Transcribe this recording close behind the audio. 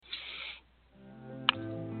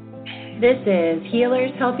This is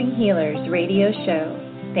Healers Helping Healers radio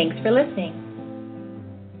show. Thanks for listening.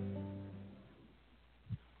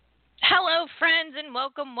 Hello, friends, and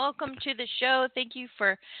welcome to the show. Thank you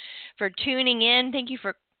for tuning in. Thank you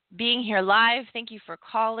for being here live. Thank you for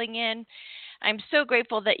calling in. I'm so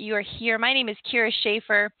grateful that you are here. My name is Kira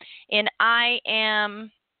Schaefer, and I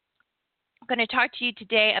am going to talk to you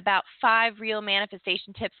today about 5 real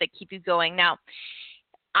manifestation tips that keep you going. Now,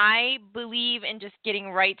 I believe in just getting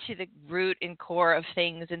right to the root and core of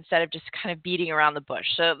things instead of just kind of beating around the bush.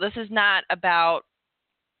 So this is not about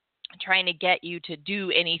trying to get you to do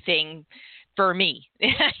anything for me.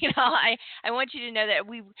 I want you to know that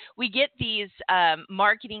we get these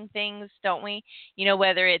marketing things, don't we?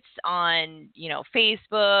 Whether it's on,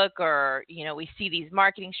 Facebook or, we see these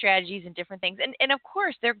marketing strategies and different things. And of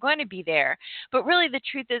course, they're going to be there. But really, the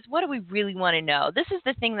truth is, what do we really want to know? This is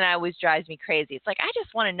the thing that always drives me crazy. It's like, I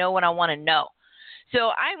just want to know what I want to know.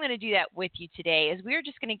 So I'm going to do that with you today, is we're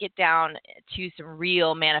just going to get down to some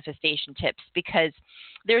real manifestation tips, because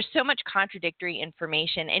there's so much contradictory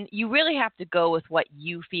information, and you really have to go with what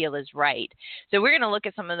you feel is right. So we're going to look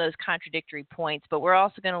at some of those contradictory points, but we're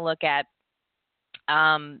also going to look at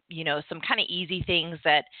some kind of easy things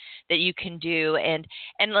that you can do. And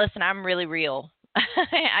listen, I'm really real.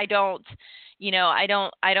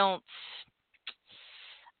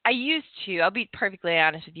 I'll be perfectly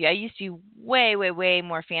honest with you. I used to be way, way, way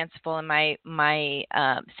more fanciful in my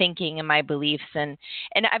thinking and my beliefs. And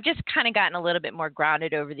I've just kind of gotten a little bit more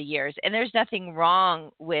grounded over the years. And there's nothing wrong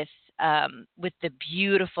with the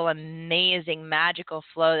beautiful, amazing, magical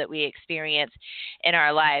flow that we experience in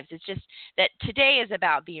our lives. It's just that today is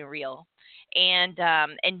about being real and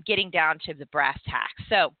getting down to the brass tacks.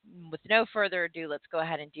 So with no further ado, let's go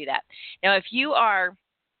ahead and do that. Now, if you are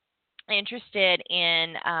interested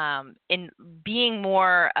in being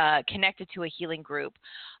more connected to a healing group,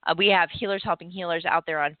 we have Healers Helping Healers out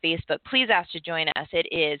there on Facebook. Please ask to join us. It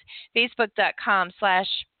is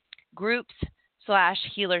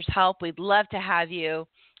facebook.com/groups/healershelp. We'd love to have you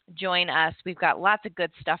join us. We've got lots of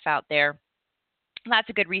good stuff out there, lots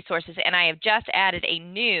of good resources, and I have just added a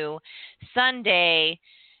new Sunday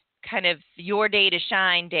kind of your day to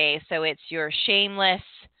shine day. So it's your shameless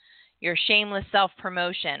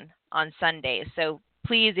self-promotion on Sundays. So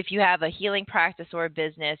please, if you have a healing practice or a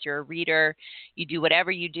business, you're a reader, you do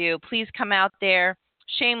whatever you do, please come out there,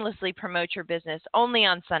 shamelessly promote your business only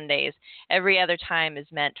on Sundays. Every other time is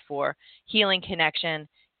meant for healing, connection,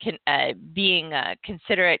 being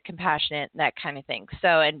considerate, compassionate, that kind of thing.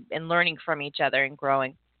 So, and learning from each other and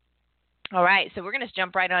growing. All right, so we're going to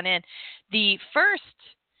jump right on in. The first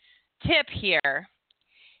tip here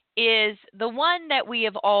is the one that we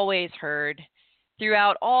have always heard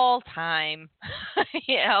throughout all time.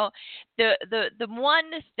 The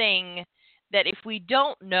one thing that if we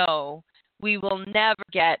don't know, we will never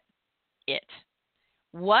get it.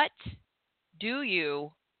 What do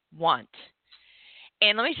you want?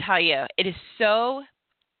 And let me tell you, it is so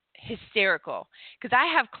hysterical, because I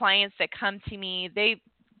have clients that come to me,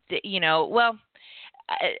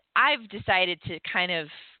 I've decided to kind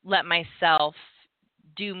of let myself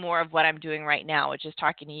do more of what I'm doing right now, which is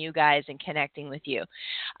talking to you guys and connecting with you,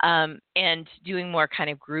 and doing more kind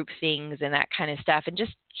of group things and that kind of stuff, and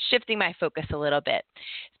just shifting my focus a little bit.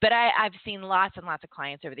 But I've seen lots and lots of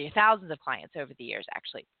clients over the years, thousands of clients over the years,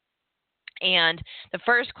 actually. And the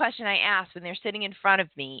first question I ask when they're sitting in front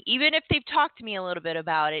of me, even if they've talked to me a little bit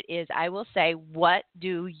about it, is I will say, what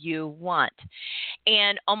do you want?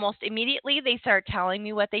 And almost immediately they start telling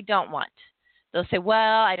me what they don't want. They'll say,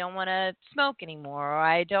 well, I don't want to smoke anymore, or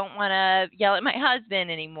I don't want to yell at my husband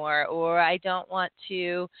anymore, or I don't want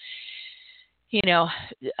to, do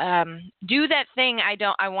that thing I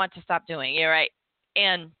want to stop doing. You're right.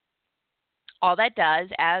 And all that does,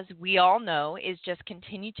 as we all know, is just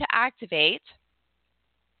continue to activate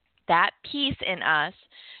that piece in us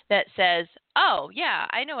that says, oh, yeah,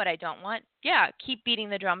 I know what I don't want. Yeah, keep beating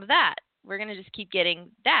the drum of that. We're going to just keep getting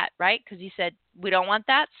that, right? Because you said we don't want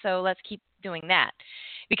that, so let's keep doing that,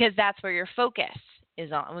 because that's where your focus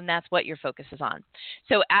is on, and that's what your focus is on.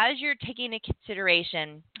 So as you're taking into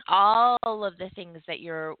consideration all of the things that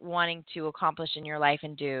you're wanting to accomplish in your life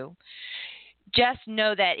and do, just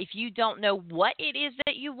know that if you don't know what it is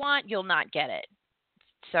that you want, you'll not get it.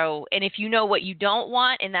 So, and if you know what you don't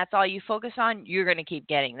want and that's all you focus on, you're going to keep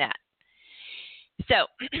getting that. So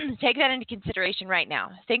take that into consideration right now.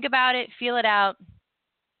 Think about it, feel it out,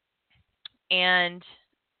 and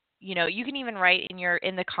you can even write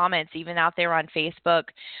in the comments, even out there on Facebook,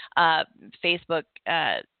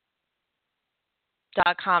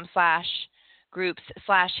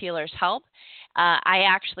 facebook.com/groups/healers help. I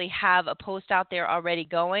actually have a post out there already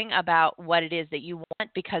going about what it is that you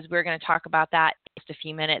want, because we're going to talk about that in just a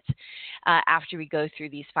few minutes after we go through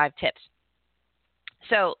these 5 tips.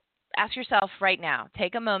 So ask yourself right now,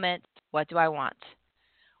 take a moment, what do I want?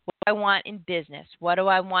 What do I want in business? What do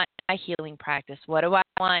I want in my healing practice? What do I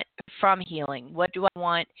want from healing? What do I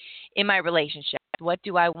want in my relationship? What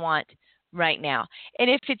do I want right now? And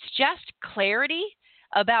if it's just clarity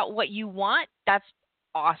about what you want, that's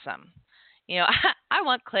awesome. I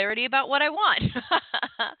want clarity about what I want.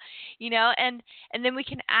 And then we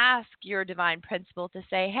can ask your divine principle to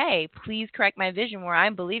say, hey, please correct my vision where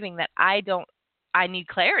I'm believing that I need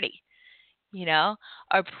clarity,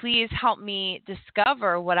 or please help me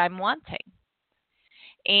discover what I'm wanting.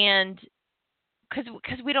 And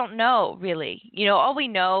because we don't know really, all we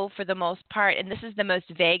know for the most part, and this is the most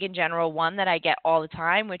vague and general one that I get all the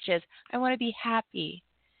time, which is, I want to be happy.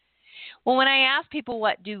 Well, when I ask people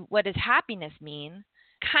what does happiness mean,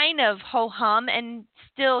 kind of ho-hum and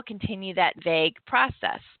still continue that vague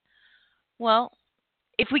process. Well,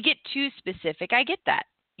 if we get too specific, I get that.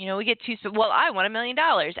 We get too specific. Well, I want $1 million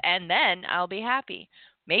and then I'll be happy.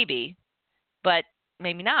 Maybe, but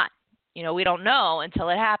maybe not. We don't know until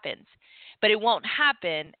it happens. But it won't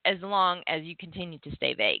happen as long as you continue to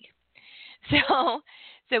stay vague. So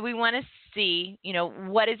we want to see,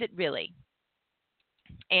 what is it really?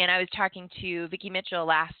 And I was talking to Vicki Mitchell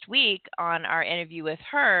last week on our interview with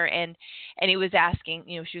her, and he was asking,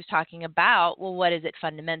 she was talking about, well, what is it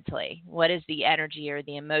fundamentally? What is the energy or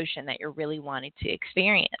the emotion that you're really wanting to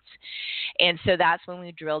experience? And so that's when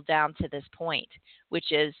we drilled down to this point,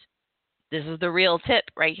 which is, this is the real tip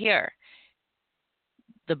right here.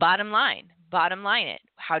 The bottom line it.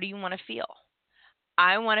 How do you want to feel?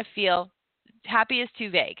 I want to feel happy is too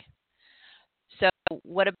vague. So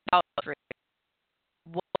what about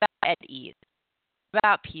at ease? What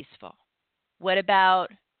about peaceful? What about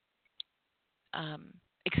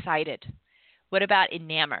excited? What about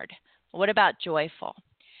enamored? What about joyful?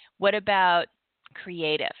 What about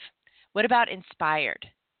creative? What about inspired?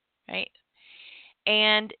 Right?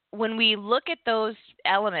 And when we look at those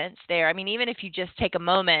elements there, I mean, even if you just take a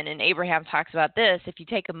moment, and Abraham talks about this, if you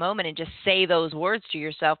take a moment and just say those words to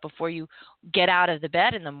yourself before you get out of the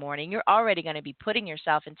bed in the morning, you're already going to be putting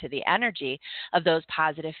yourself into the energy of those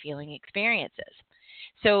positive feeling experiences.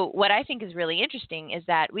 So what I think is really interesting is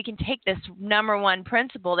that we can take this number one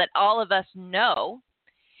principle that all of us know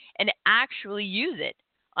and actually use it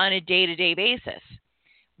on a day-to-day basis.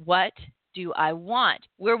 What do I want?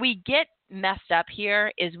 Where we get messed up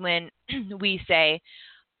here is when we say,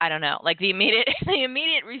 I don't know, like the immediate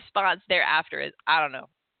response thereafter is, I don't know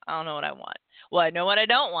what I want. Well, I know what I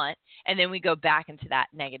don't want. And then we go back into that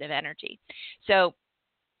negative energy. So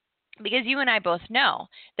because you and I both know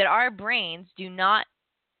that our brains do not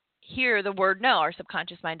hear the word no. Our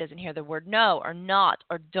subconscious mind doesn't hear the word no or not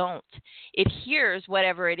or don't. It hears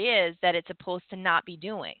whatever it is that it's supposed to not be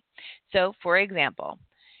doing. So for example,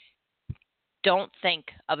 don't think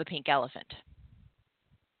of a pink elephant.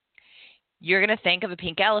 You're going to think of a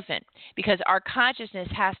pink elephant because our consciousness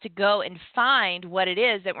has to go and find what it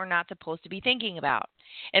is that we're not supposed to be thinking about.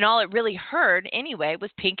 And all it really heard anyway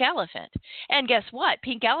was pink elephant. And guess what?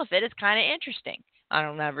 Pink elephant is kind of interesting.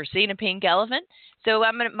 I've never seen a pink elephant. So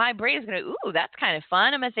my brain is going to, ooh, that's kind of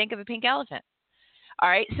fun. I'm going to think of a pink elephant. All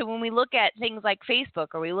right. So when we look at things like Facebook,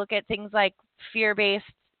 or we look at things like fear-based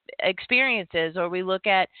experiences, or we look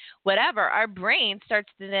at whatever, our brain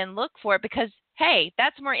starts to then look for it because, hey,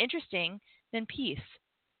 that's more interesting than peace,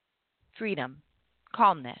 freedom,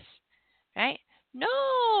 calmness, right? No.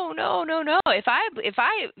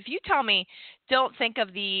 If you tell me don't think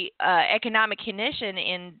of the economic condition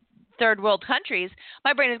in third world countries,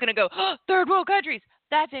 my brain is going to go, oh, third world countries,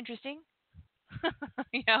 that's interesting.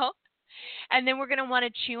 And then we're going to want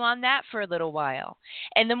to chew on that for a little while.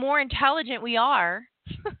 And the more intelligent we are,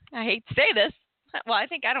 I hate to say this. Well, I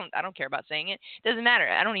don't care about saying it. It doesn't matter.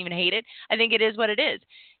 I don't even hate it. I think it is what it is.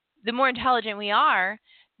 The more intelligent we are,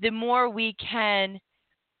 the more we can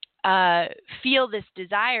feel this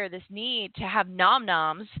desire, this need to have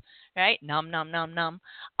nom-noms, right? Nom, nom, nom, nom,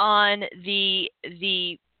 on the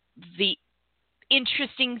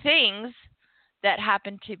interesting things that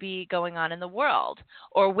happen to be going on in the world,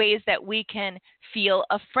 or ways that we can feel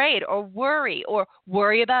afraid or worry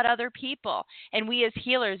about other people. And we as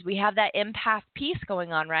healers, we have that empath piece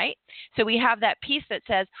going on, right? So we have that piece that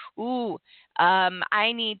says, ooh,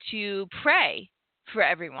 I need to pray for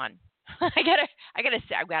everyone. I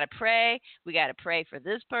gotta pray. We gotta pray for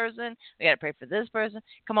this person. We gotta pray for this person.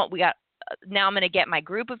 Come on, we got now I'm going to get my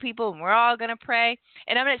group of people and we're all going to pray.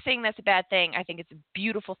 And I'm not saying that's a bad thing. I think it's a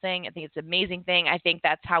beautiful thing. I think it's an amazing thing. I think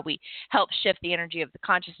that's how we help shift the energy of the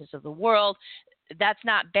consciousness of the world. That's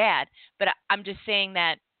not bad. But I'm just saying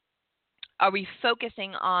that, are we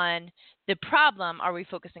focusing on the problem? Are we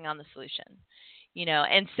focusing on the solution?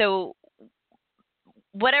 And so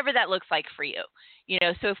whatever that looks like for you.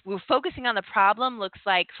 So if we're focusing on the problem, looks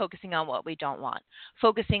like focusing on what we don't want.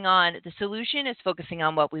 Focusing on the solution is focusing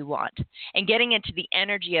on what we want and getting into the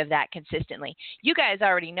energy of that consistently. You guys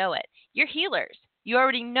already know it. You're healers. You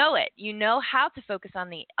already know it. You know how to focus on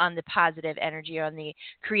the positive energy, on the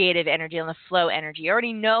creative energy, on the flow energy. You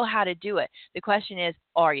already know how to do it. The question is,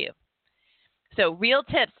 are you? So real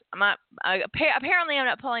tips. Apparently I'm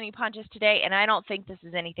not pulling any punches today, and I don't think this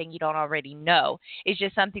is anything you don't already know. It's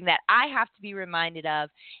just something that I have to be reminded of,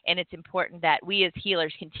 and it's important that we as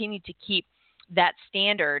healers continue to keep that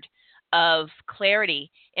standard of clarity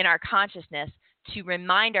in our consciousness to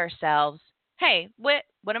remind ourselves, hey, what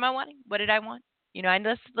am I wanting? What did I want? And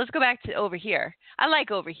let's go back to over here. I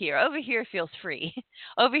like over here. Over here feels free.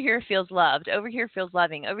 Over here feels loved. Over here feels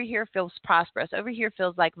loving. Over here feels prosperous. Over here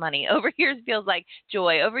feels like money. Over here feels like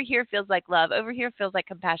joy. Over here feels like love. Over here feels like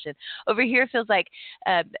compassion. Over here feels like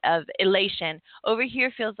of elation. Over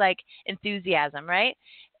here feels like enthusiasm, right?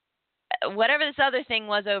 Whatever this other thing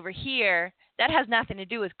was over here, that has nothing to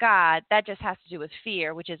do with God. That just has to do with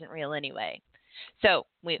fear, which isn't real anyway. So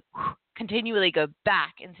we continually go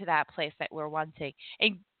back into that place that we're wanting.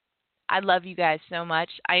 And I love you guys so much.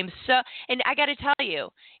 And I got to tell you,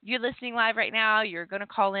 if you're listening live right now, you're going to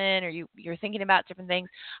call in, or you're thinking about different things,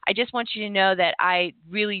 I just want you to know that I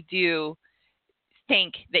really do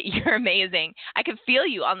think that you're amazing. I could feel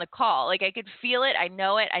you on the call. Like, I could feel it. I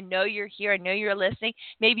know it. I know you're here. I know you're listening.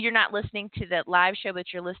 Maybe you're not listening to the live show,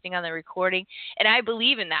 but you're listening on the recording. And I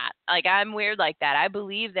believe in that. Like, I'm weird like that. I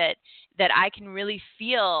believe that I can really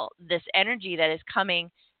feel this energy that is coming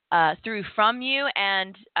through from you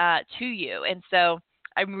and to you. And so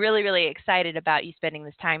I'm really, really excited about you spending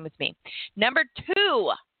this time with me. Number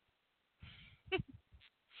 2,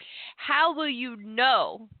 how will you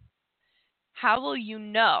know? How will you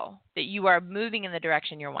know that you are moving in the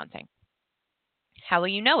direction you're wanting? How will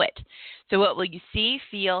you know it? So what will you see,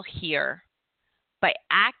 feel, hear? By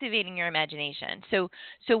activating your imagination. So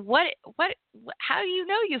how do you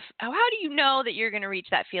know that you're going to reach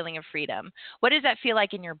that feeling of freedom? What does that feel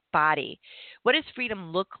like in your body? What does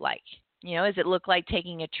freedom look like? Does it look like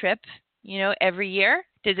taking a trip, every year?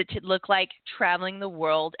 Does it look like traveling the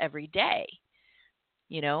world every day?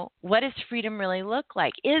 What does freedom really look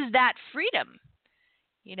like? Is that freedom?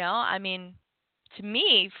 To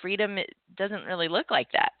me, freedom doesn't really look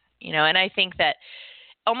like that, and I think that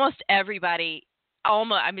almost everybody, I'm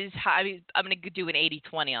going to do an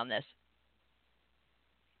 80-20 on this.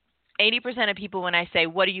 80% of people, when I say,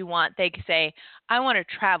 what do you want? They say, I want to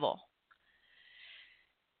travel.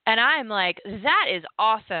 And I'm like, that is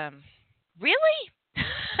awesome. Really?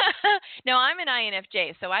 No, I'm an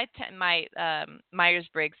INFJ, so my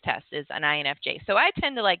Myers-Briggs test is an INFJ. So I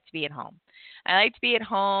tend to like to be at home. I like to be at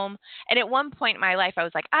home. And at one point in my life, I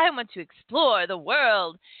was like, I want to explore the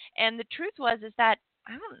world. And the truth is that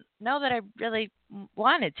I don't know that I really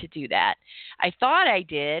wanted to do that. I thought I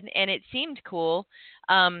did, and it seemed cool.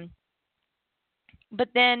 But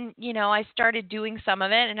then, I started doing some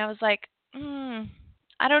of it, and I was like,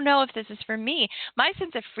 I don't know if this is for me. My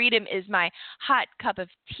sense of freedom is my hot cup of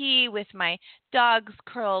tea with my dogs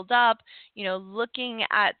curled up, looking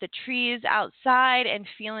at the trees outside and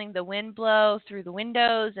feeling the wind blow through the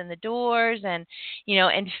windows and the doors, and,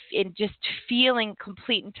 and just feeling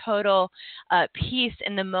complete and total peace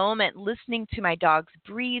in the moment, listening to my dogs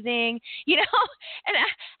breathing,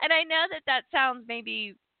 and I know that sounds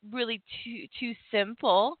maybe really too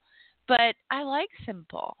simple, but I like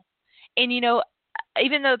simple. And,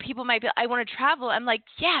 even though people might be, I want to travel, I'm like,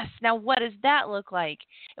 yes, now what does that look like?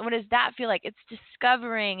 And what does that feel like? It's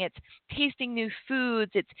discovering, it's tasting new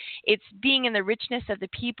foods, it's being in the richness of the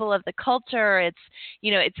people, of the culture, it's,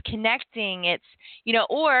 it's connecting, it's,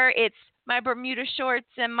 or it's my Bermuda shorts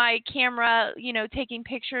and my camera, taking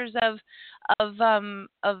pictures of the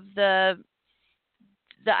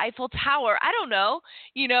Eiffel Tower. I don't know,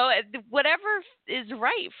 whatever is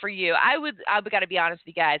right for you. I've got to be honest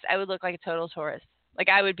with you guys. I would look like a total tourist. Like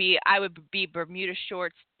I would be Bermuda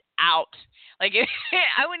shorts out. Like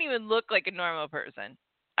I wouldn't even look like a normal person.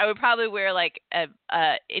 I would probably wear like a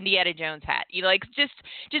Indiana Jones hat. Like just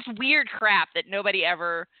weird crap that nobody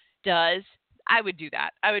ever does. I would do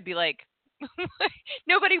that. I would be like,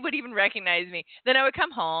 Nobody would even recognize me. Then I would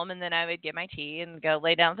come home and then I would get my tea and go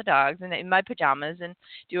lay down with the dogs and in my pajamas and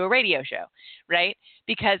do a radio show, right?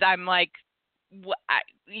 Because I'm like,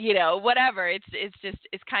 whatever.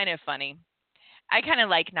 It's kind of funny. I kind of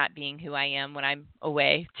like not being who I am when I'm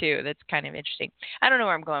away too. That's kind of interesting. I don't know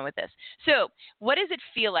where I'm going with this. So, what does it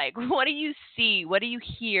feel like? What do you see? What do you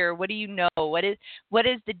hear? What do you know? What is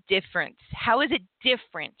the difference? How is it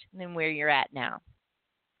different than where you're at now?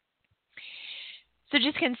 So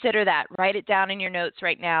just consider that. Write it down in your notes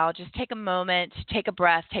right now. Just take a moment, take a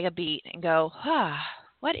breath, take a beat, and go,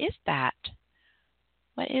 what is that?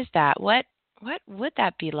 What is that? What would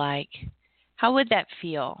that be like? How would that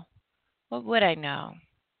feel? What would I know?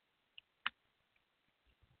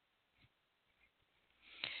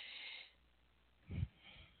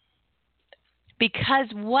 Because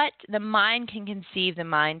what the mind can conceive, the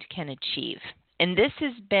mind can achieve. And this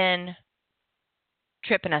has been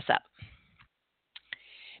tripping us up.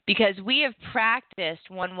 Because we have practiced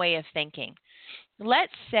one way of thinking.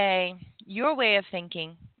 Let's say your way of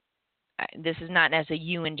thinking, this is not as a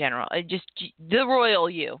you in general, just the royal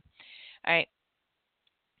you, all right?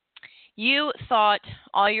 You thought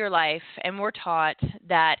all your life and were taught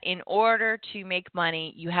that in order to make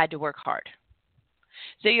money, you had to work hard.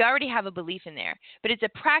 So you already have a belief in there, but it's a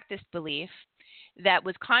practiced belief that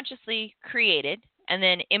was consciously created and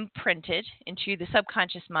then imprinted into the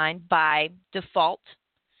subconscious mind by default,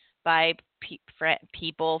 by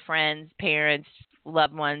people, friends, parents,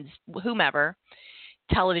 loved ones, whomever,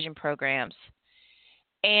 television programs.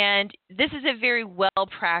 And this is a very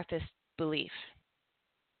well-practiced belief.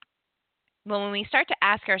 Well, when we start to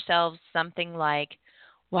ask ourselves something like,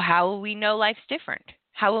 well, how will we know life's different?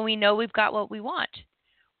 How will we know we've got what we want?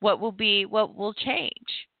 What will change?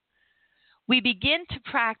 We begin to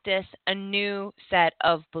practice a new set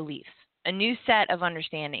of beliefs, a new set of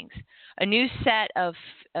understandings, a new set of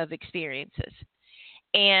experiences.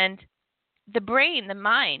 And the brain, the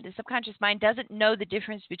mind, the subconscious mind doesn't know the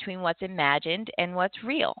difference between what's imagined and what's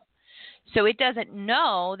real. So it doesn't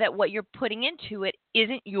know that what you're putting into it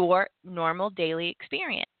isn't your normal daily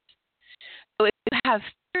experience. So if you have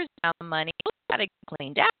fears around money, you got to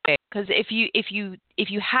clean down. Because if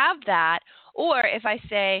you have that, or if I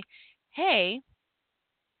say, hey,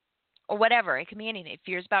 or whatever, it can be anything.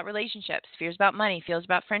 Fears about relationships, fears about money, fears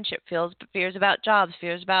about friendship, fears about jobs,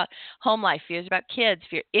 fears about home life, fears about kids,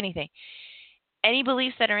 anything. Any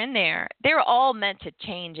beliefs that are in there, they're all meant to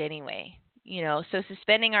change anyway. So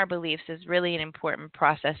suspending our beliefs is really an important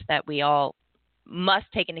process that we all must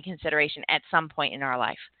take into consideration at some point in our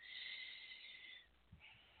life.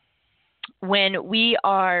 When we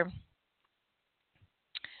are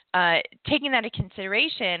taking that into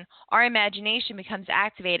consideration, our imagination becomes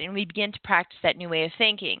activated and we begin to practice that new way of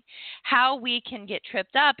thinking. How we can get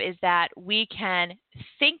tripped up is that we can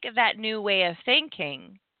think of that new way of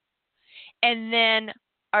thinking, and then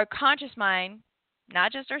our conscious mind,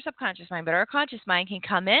 not just our subconscious mind, but our conscious mind can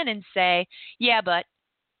come in and say, yeah, but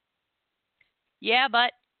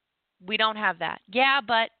we don't have that. Yeah,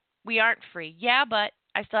 but we aren't free. Yeah, but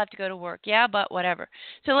I still have to go to work. Yeah, but whatever.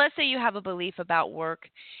 So let's say you have a belief about work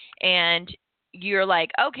and you're like,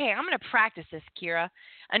 okay, I'm going to practice this, Kira.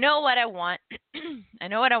 I know what I want. I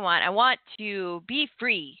know what I want. I want to be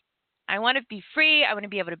free. I want to be free. I want to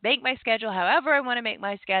be able to make my schedule however I want to make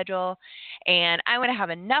my schedule. And I want to have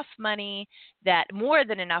enough money, more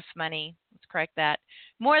than enough money. Let's correct that.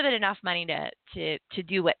 More than enough money to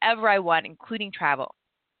do whatever I want, including travel.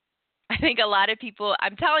 I think a lot of people,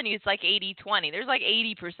 I'm telling you, it's like 80-20. There's like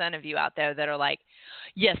 80% of you out there that are like,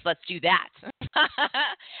 yes, let's do that.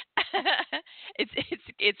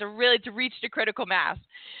 It's reached a critical mass.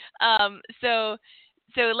 So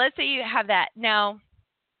let's say you have that. Now,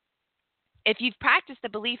 if you've practiced the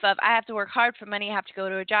belief of I have to work hard for money, I have to go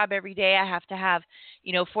to a job every day, I have to have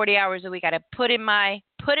 40 hours a week, I got to put in my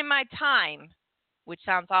time, which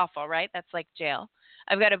sounds awful, right? That's like jail.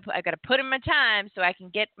 I've got to put in my time so I can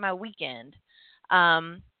get my weekend.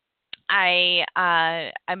 I've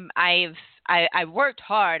worked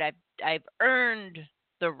hard. I've earned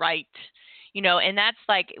the right, and that's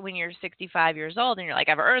like when you're 65 years old and you're like,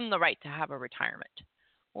 I've earned the right to have a retirement.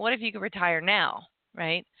 Well, what if you could retire now,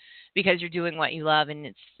 right? Because you're doing what you love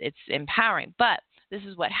and it's empowering. But this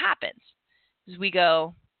is what happens: is we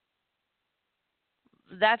go,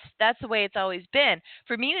 that's the way it's always been.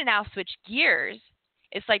 For me to now switch gears,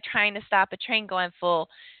 it's like trying to stop a train going full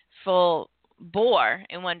bore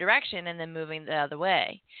in one direction and then moving the other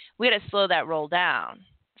way. We got to slow that roll down.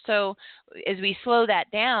 So as we slow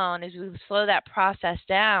that down, as we slow that process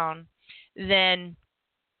down, then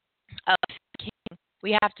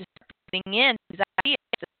we have to start putting in these ideas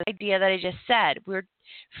idea that I just said. We're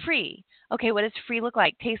free. Okay, what does free look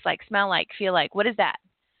like, taste like, smell like, feel like? What is that?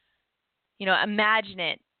 Imagine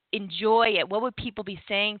it. Enjoy it. What would people be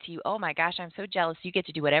saying to you? Oh my gosh, I'm so jealous. You get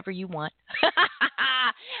to do whatever you want.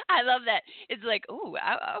 I love that. It's like, ooh,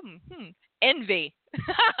 envy.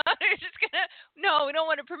 We're just gonna. No, we don't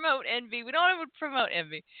want to promote envy. We don't want to promote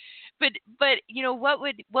envy. But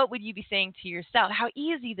what would you be saying to yourself? How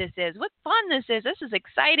easy this is. What fun this is. This is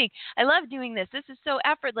exciting. I love doing this. This is so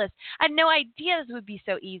effortless. I had no idea this would be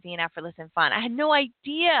so easy and effortless and fun. I had no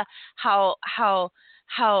idea how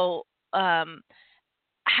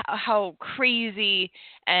crazy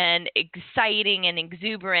and exciting and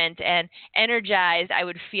exuberant and energized I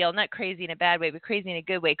would feel. Not crazy in a bad way, but crazy in a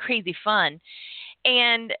good way. Crazy fun.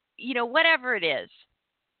 And whatever it is.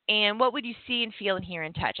 And what would you see and feel and hear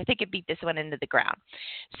and touch? I think it beat this one into the ground.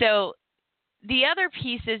 So the other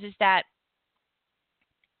piece is that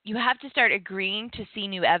you have to start agreeing to see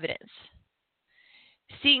new evidence.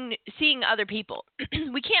 Seeing other people.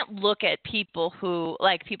 We can't look at people who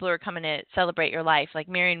are coming to celebrate your life, like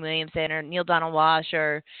Marianne Williamson or Neil Donald Walsh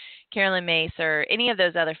or Carolyn Mace or any of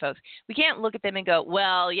those other folks. We can't look at them and go,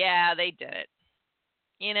 well, yeah, they did it.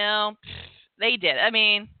 They did. I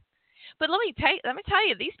mean, but let me tell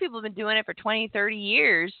you, these people have been doing it for 20, 30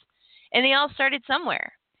 years, and they all started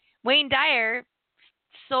somewhere. Wayne Dyer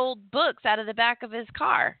sold books out of the back of his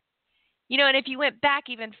car. And if you went back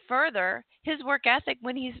even further, his work ethic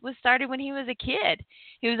when he was started when he was a kid.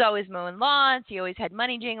 He was always mowing lawns. He always had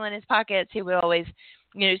money jingling in his pockets. He would always,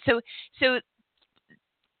 so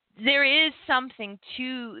there is something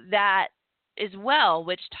to that as well,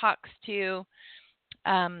 which talks to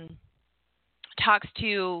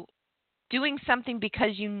doing something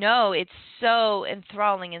because it's so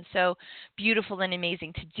enthralling and so beautiful and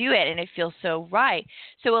amazing to do it, and it feels so right.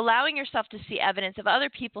 So allowing yourself to see evidence of other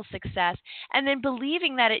people's success and then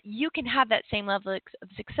believing that you can have that same level of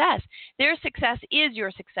success. Their success is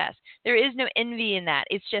your success. There is no envy in that.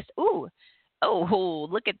 It's just, oh,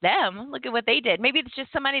 look at them. Look at what they did. Maybe it's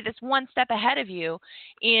just somebody that's one step ahead of you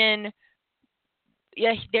in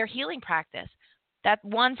their healing practice. That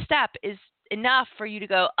one step is enough for you to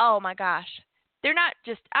go, oh my gosh, I'm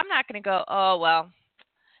not going to go, oh, well,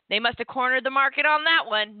 they must have cornered the market on that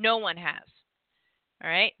one. No one has. All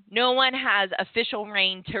right. No one has official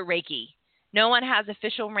reign to Reiki. No one has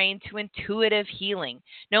official reign to intuitive healing.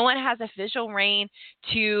 No one has official reign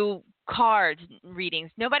to card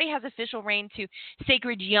readings. Nobody has official reign to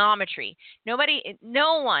sacred geometry. No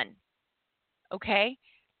one. Okay.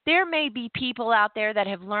 There may be people out there that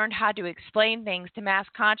have learned how to explain things to mass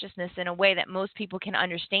consciousness in a way that most people can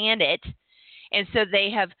understand it. And so they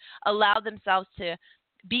have allowed themselves to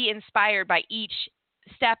be inspired by each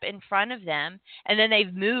step in front of them. And then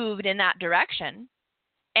they've moved in that direction.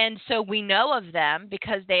 And so we know of them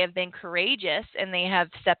because they have been courageous and they have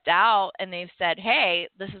stepped out and they've said, hey,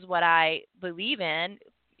 this is what I believe in.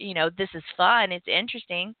 This is fun. It's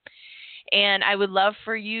interesting. And I would love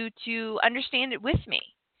for you to understand it with me.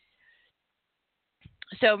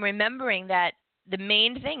 So remembering that the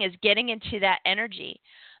main thing is getting into that energy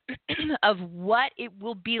of what it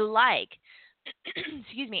will be like,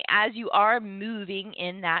 excuse me, as you are moving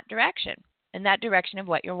in that direction of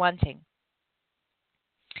what you're wanting.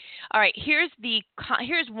 All right, here's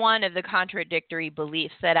one of the contradictory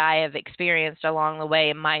beliefs that I have experienced along the way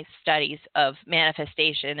in my studies of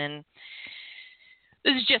manifestation, and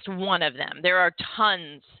this is just one of them. There are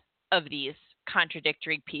tons of these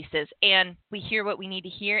contradictory pieces, and we hear what we need to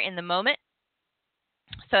hear in the moment.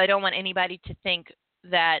 So I don't want anybody to think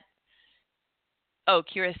that, oh,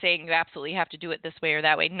 Kira's saying you absolutely have to do it this way or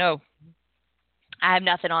that way. No, I have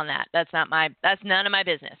nothing on that. That's none of my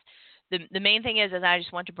business. The main thing is I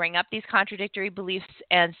just want to bring up these contradictory beliefs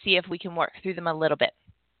and see if we can work through them a little bit.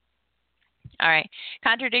 All right.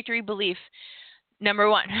 Contradictory belief number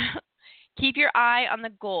 1, keep your eye on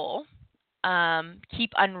the goal.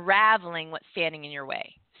 Keep unraveling what's standing in your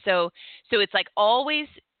way. So it's like always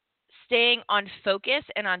staying on focus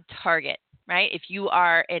and on target, right? If you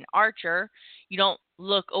are an archer, you don't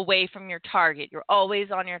look away from your target. You're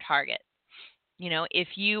always on your target. If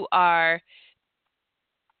you are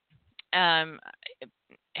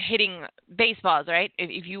hitting baseballs, right?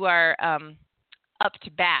 If you are up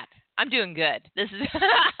to bat, I'm doing good. This is this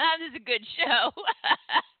is a good show.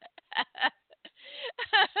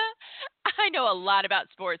 I know a lot about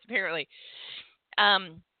sports, apparently.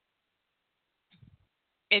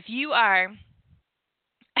 If you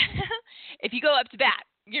go up to bat,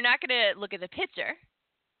 you're not going to look at the pitcher.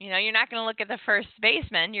 You're not going to look at the first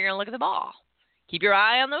baseman. You're going to look at the ball. Keep your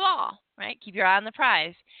eye on the ball, right? Keep your eye on the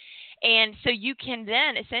prize. And so you can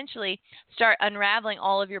then essentially start unraveling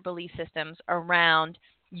all of your belief systems around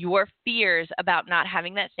your fears about not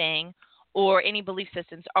having that thing, or any belief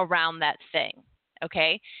systems around that thing.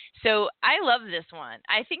 Okay, so I love this one.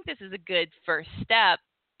 I think this is a good first step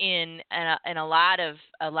in a lot of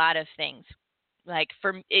things. Like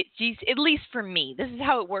for it, at least for me, this is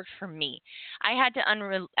how it worked for me. I had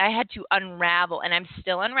to unravel, and I'm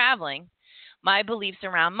still unraveling my beliefs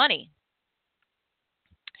around money,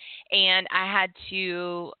 and I had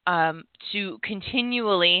to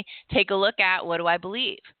continually take a look at, what do I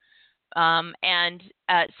believe. And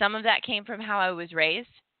some of that came from how I was raised,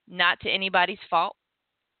 not to anybody's fault,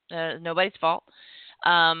 nobody's fault.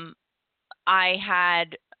 Um, I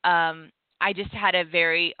had I just had a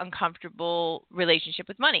very uncomfortable relationship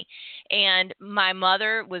with money, and my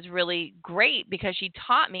mother was really great because she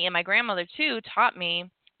taught me, and my grandmother too taught me.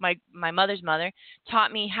 My mother's mother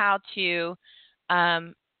taught me how to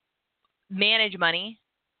um, manage money,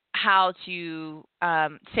 how to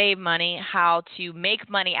save money, how to make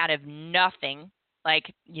money out of nothing.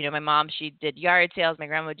 Like, my mom, she did yard sales. My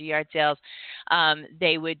grandma would do yard sales.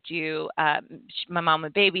 They would do, my mom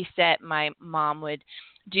would babysit. My mom would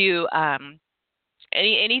do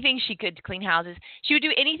anything she could to clean houses. She would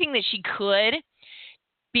do anything that she could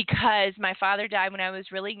because my father died when I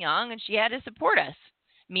was really young, and she had to support us,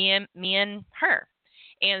 me and her.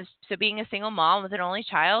 And so being a single mom with an only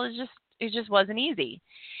child, it just wasn't easy.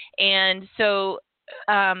 And so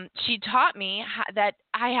she taught me that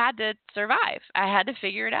I had to survive. I had to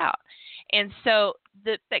figure it out. And so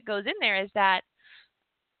that goes in there is that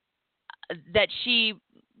she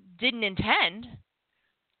didn't intend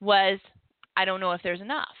was, I don't know if there's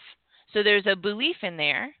enough. So there's a belief in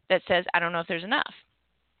there that says, I don't know if there's enough.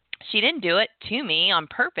 She didn't do it to me on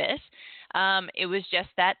purpose. It was just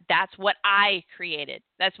that's what I created.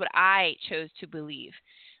 That's what I chose to believe.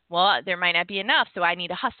 Well, there might not be enough, so I need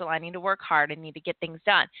to hustle. I need to work hard. I need to get things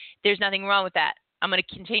done. There's nothing wrong with that. I'm going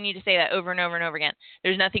to continue to say that over and over and over again.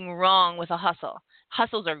 There's nothing wrong with a hustle.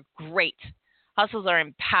 Hustles are great. Hustles are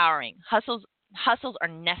empowering. Hustles are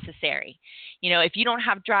necessary. If you don't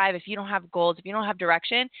have drive, if you don't have goals, if you don't have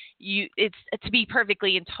direction, it's to be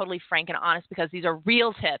perfectly and totally frank and honest, because these are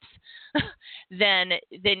real tips, then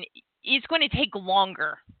it's going to take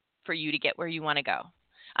longer for you to get where you want to go.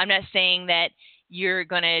 I'm not saying that you're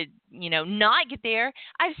going to, not get there.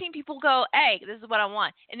 I've seen people go, hey, this is what I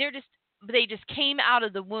want. And they just came out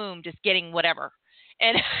of the womb just getting whatever.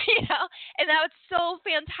 And, and that was so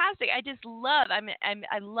fantastic.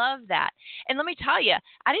 I love that. And let me tell you,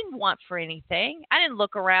 I didn't want for anything. I didn't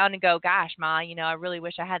look around and go, gosh, Ma, I really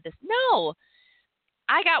wish I had this. No,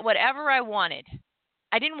 I got whatever I wanted.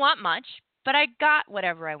 I didn't want much, but I got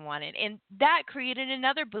whatever I wanted. And that created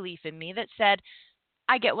another belief in me that said,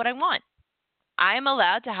 I get what I want. I am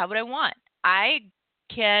allowed to have what I want. I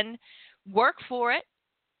can work for it,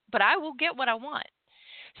 but I will get what I want.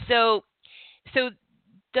 So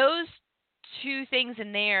those two things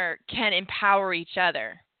in there can empower each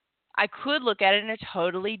other. I could look at it in a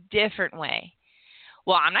totally different way.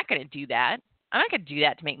 Well, I'm not going to do that. I'm not going to do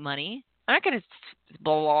that to make money. I'm not going to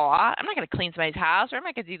blah, blah, blah. I'm not going to clean somebody's house, or I'm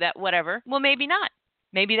not going to do that, whatever. Well, maybe not.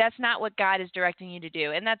 Maybe that's not what God is directing you to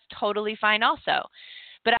do, and that's totally fine also.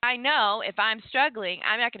 But I know if I'm struggling,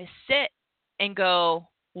 I'm not going to sit and go,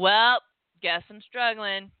 well, guess I'm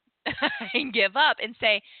struggling, and give up and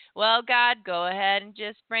say, well, God, go ahead and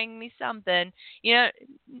just bring me something.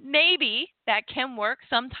 Maybe that can work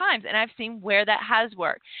sometimes, and I've seen where that has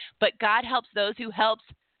worked. But God helps those who helps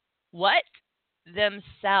what?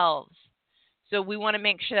 Themselves. So we want to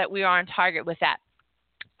make sure that we are on target with that.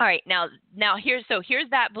 All right, now here's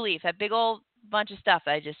that belief, that big old bunch of stuff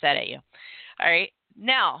that I just said at you. All right.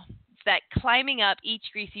 Now, it's that climbing up each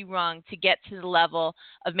greasy rung to get to the level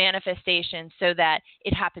of manifestation so that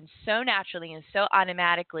it happens so naturally and so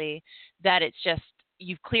automatically that it's just,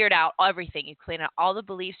 you've cleared out everything. You've cleared out all the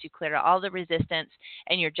beliefs, you've cleared out all the resistance,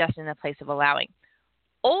 and you're just in the place of allowing.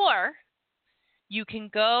 Or you can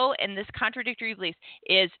go, and this contradictory belief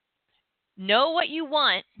is know what you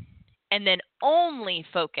want and then only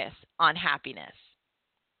focus on happiness.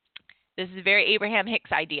 This is a very Abraham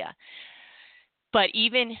Hicks idea. But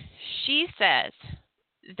even she says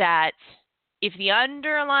that if the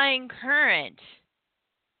underlying current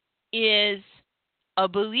is a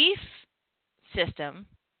belief system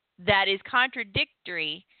that is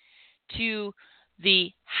contradictory to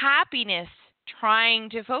the happiness trying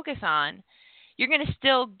to focus on, you're going to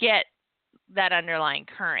still get that underlying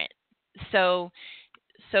current. So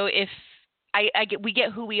if we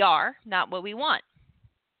get who we are, not what we want.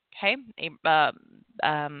 Okay?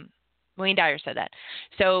 Wayne Dyer said that.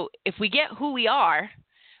 So if we get who we are,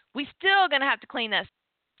 we still going to have to clean that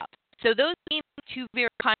up. So those seem two very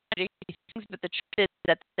contradictory things, but the truth is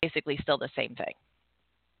that they're basically still the same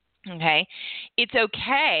thing. Okay? It's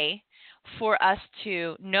okay for us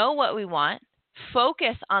to know what we want,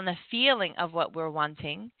 focus on the feeling of what we're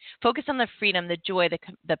wanting, focus on the freedom, the joy,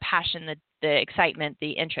 the passion, the excitement,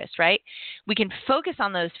 the interest, right? We can focus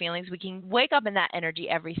on those feelings. We can wake up in that energy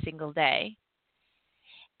every single day.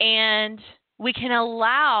 And we can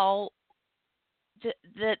allow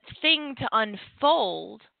the thing to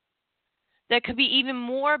unfold that could be even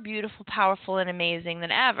more beautiful, powerful, and amazing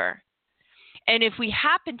than ever. And if we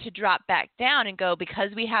happen to drop back down and go, because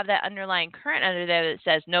we have that underlying current under there that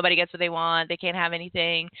says nobody gets what they want, they can't have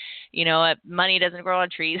anything, money doesn't grow on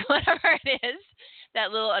trees, whatever it is,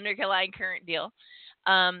 that little underlying current deal,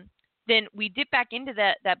 then we dip back into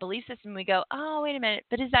that belief system and we go, oh, wait a minute,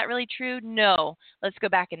 but is that really true? No, let's go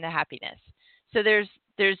back into happiness. So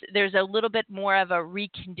there's a little bit more of a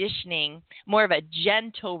reconditioning, more of a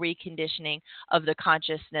gentle reconditioning of the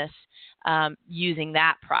consciousness using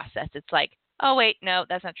that process. It's like, oh, wait, no,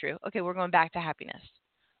 that's not true. Okay, we're going back to happiness.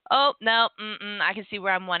 Oh, no, I can see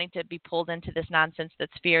where I'm wanting to be pulled into this nonsense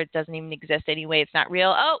that's fear. It doesn't even exist anyway. It's not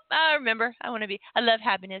real. Oh, I remember. I love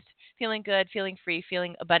happiness, feeling good, feeling free,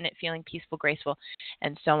 feeling abundant, feeling peaceful, graceful,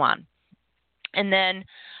 and so on. And then,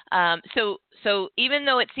 so even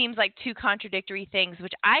though it seems like two contradictory things,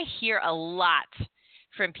 which I hear a lot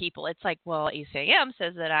from people, it's like, well, ACAM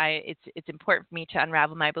says that it's important for me to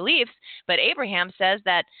unravel my beliefs, but Abraham says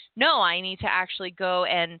that no, I need to actually go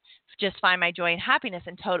and just find my joy and happiness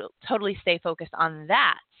and totally stay focused on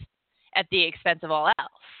that at the expense of all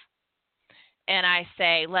else. And I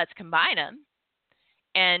say, let's combine them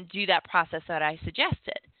and do that process that I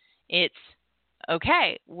suggested. It's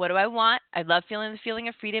okay, what do I want? I love feeling the feeling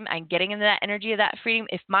of freedom. I'm getting into that energy of that freedom.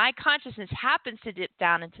 If my consciousness happens to dip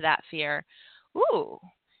down into that fear, ooh,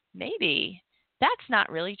 maybe that's not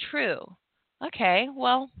really true. Okay,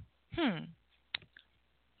 well,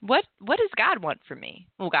 what does God want from me?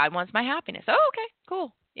 Well, God wants my happiness. Oh, okay,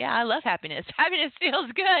 cool. Yeah, I love happiness. Happiness feels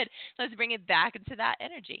good. Let's bring it back into that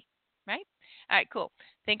energy, right? All right, cool.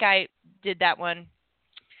 I think I did that one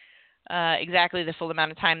exactly the full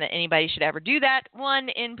amount of time that anybody should ever do that one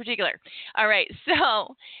in particular. All right,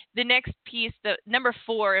 so the next piece, the number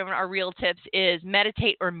 4 in our real tips is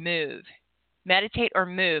meditate or move. Meditate or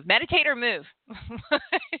move. Meditate or move.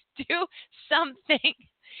 Do something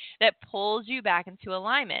that pulls you back into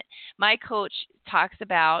alignment. My coach talks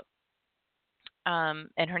about,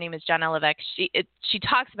 and her name is John Elevec, she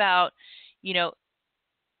talks about,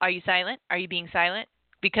 are you silent? Are you being silent?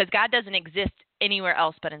 Because God doesn't exist anywhere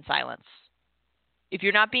else but in silence. If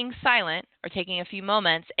you're not being silent or taking a few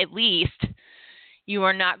moments, at least you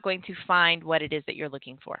are not going to find what it is that you're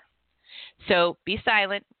looking for. So be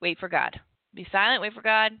silent, wait for God. Be silent, wait for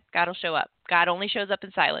God. God will show up. God only shows up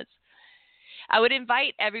in silence. I would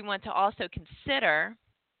invite everyone to also consider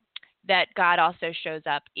that God also shows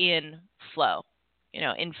up in flow,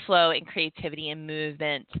 in flow and creativity and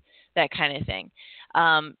movement, that kind of thing.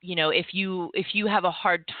 If you have a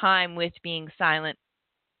hard time with being silent,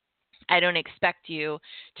 I don't expect you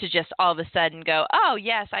to just all of a sudden go, oh,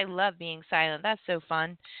 yes, I love being silent. That's so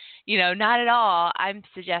fun. Not at all. I'm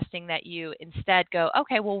suggesting that you instead go,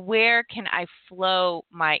 okay, well, where can I flow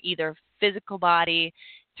my either physical body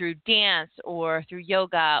through dance or through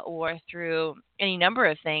yoga or through any number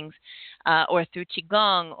of things, or through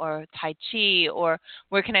Qigong or Tai Chi, or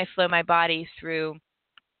where can I flow my body through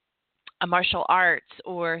a martial arts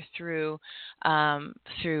or through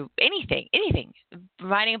anything,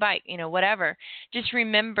 riding a bike, whatever. Just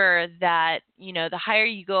remember that, the higher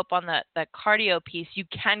you go up on the cardio piece, you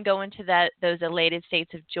can go into those elated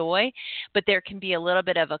states of joy, but there can be a little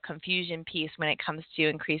bit of a confusion piece when it comes to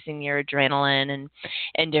increasing your adrenaline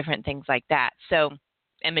and different things like that. So,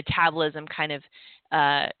 and metabolism kind of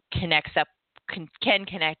can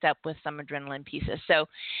connect up with some adrenaline pieces. So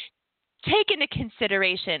take into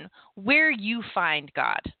consideration where you find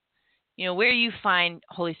God, where you find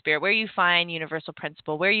Holy Spirit, where you find universal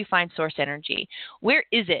principle, where you find source energy. Where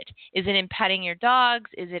is it? Is it in petting your dogs?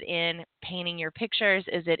 Is it in painting your pictures?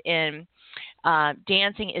 Is it in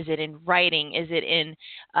dancing? Is it in writing? Is it in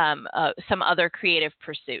some other creative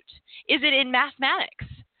pursuit? Is it in mathematics?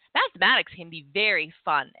 Mathematics can be very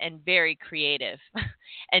fun and very creative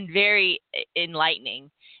and very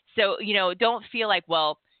enlightening. So, don't feel like,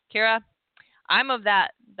 well, Kira, I'm of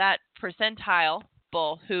that percentile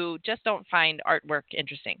who just don't find artwork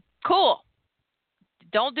interesting. Cool.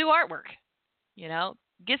 Don't do artwork.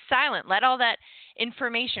 Get silent. Let all that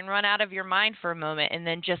information run out of your mind for a moment, and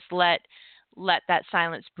then just let that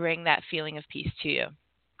silence bring that feeling of peace to you.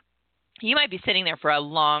 You might be sitting there for a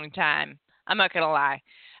long time. I'm not going to lie.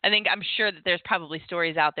 I'm sure that there's probably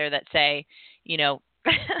stories out there that say, you know,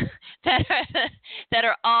 that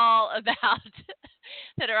are all about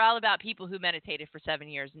that are all about people who meditated for 7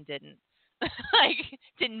 years and didn't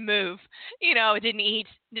didn't move, didn't eat,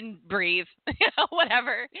 didn't breathe,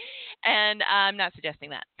 whatever. And I'm not suggesting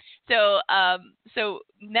that. So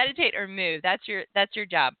meditate or move. That's your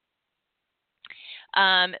job.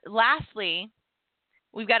 Lastly,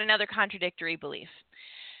 we've got another contradictory belief.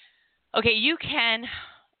 Okay, you can.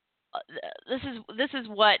 This is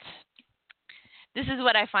what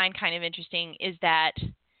I find kind of interesting is that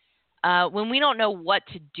when we don't know what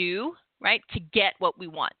to do, right, to get what we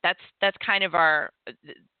want, that's kind of our,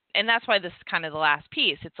 and that's why this is kind of the last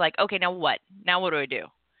piece. It's like, okay, now what? Now what do I do?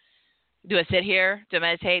 Do I sit here? Do I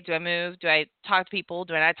meditate? Do I move? Do I talk to people?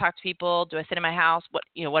 Do I not talk to people? Do I sit in my house? What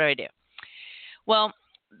do I do? Well,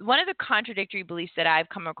 one of the contradictory beliefs that I've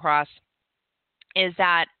come across is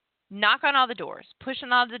that knock on all the doors, push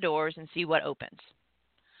on all the doors and see what opens.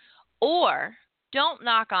 Or don't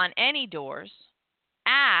knock on any doors,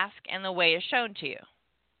 ask and the way is shown to you.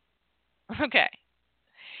 Okay.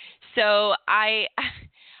 So I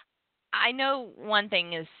know one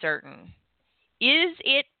thing is certain. Is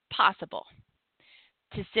it possible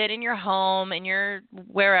to sit in your home, in your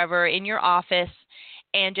wherever, in your office,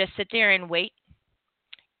 and just sit there and wait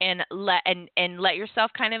and let yourself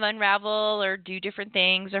kind of unravel or do different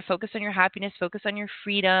things or focus on your happiness, focus on your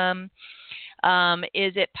freedom?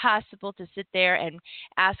 Is it possible to sit there and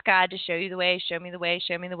ask God to show you the way, show me the way,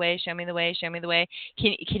 show me the way, show me the way, show me the way?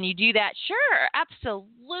 Can you do that? Sure,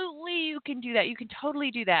 absolutely you can do that. You can totally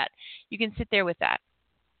do that. You can sit there with that.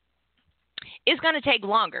 It's going to take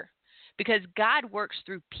longer because God works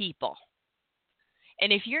through people.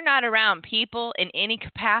 And if you're not around people in any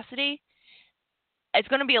capacity, it's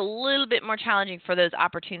going to be a little bit more challenging for those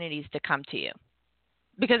opportunities to come to you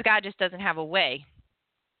because God just doesn't have a way.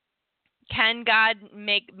 Can God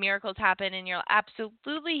make miracles happen in your life?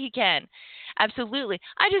 Absolutely, he can. Absolutely.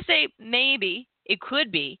 I just say maybe it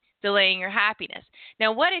could be delaying your happiness.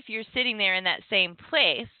 Now, what if you're sitting there in that same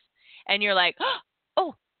place and you're like,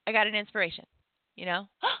 oh, I got an inspiration,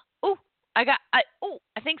 Oh,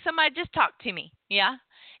 I think somebody just talked to me, yeah?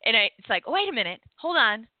 And it's like, oh, wait a minute, hold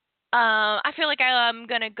on. I feel like I'm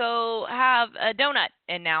going to go have a donut,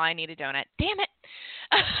 and now I need a donut. Damn it.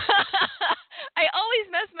 I always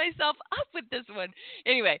mess myself up with this one.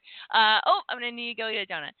 Anyway, I'm going to need to go get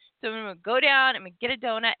a donut. So I'm going to go down, I'm going to get a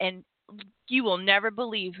donut, and you will never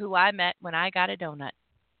believe who I met when I got a donut.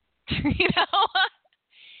 As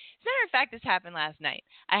a matter of fact, this happened last night.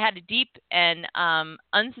 I had a deep and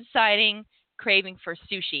unsubsiding craving for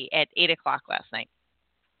sushi at 8 o'clock last night.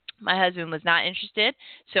 My husband was not interested,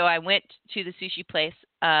 so I went to the sushi place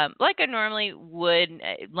like I normally would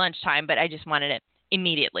at lunchtime, but I just wanted it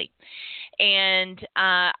immediately. And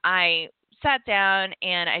I sat down,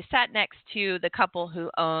 and I sat next to the couple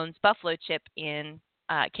who owns Buffalo Chip in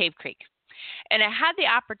Cave Creek. And I had the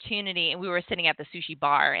opportunity, and we were sitting at the sushi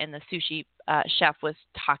bar, and the sushi chef was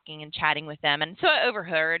talking and chatting with them. And so I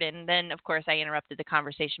overheard, and then, of course, I interrupted the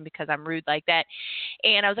conversation because I'm rude like that.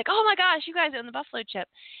 And I was like, oh, my gosh, you guys own the Buffalo Chip.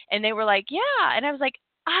 And they were like, yeah. And I was like,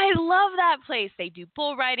 I love that place. They do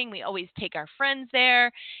bull riding. We always take our friends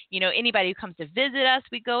there. Anybody who comes to visit us,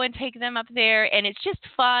 we go and take them up there. And it's just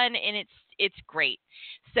fun, and it's great.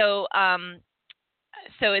 So I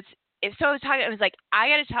was like, I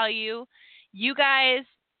got to tell you, you guys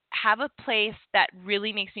have a place that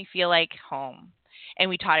really makes me feel like home. And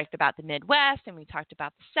we talked about the Midwest, and we talked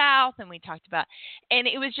about the South, and and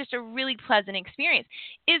it was just a really pleasant experience.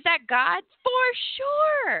 Is that God? For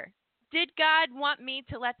sure. Did God want me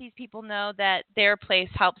to let these people know that their place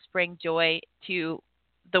helps bring joy to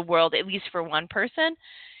the world, at least for one person?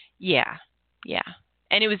 Yeah.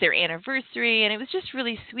 And it was their anniversary, and it was just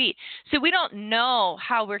really sweet. So we don't know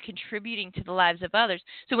how we're contributing to the lives of others.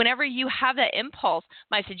 So whenever you have that impulse,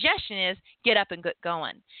 my suggestion is get up and get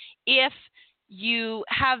going. If you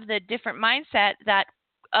have the different mindset, that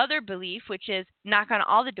other belief, which is knock on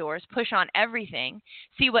all the doors, push on everything,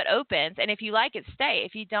 see what opens, and if you like it, stay.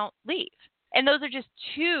 If you don't, leave. And those are just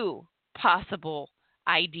two possible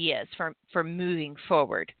ideas for moving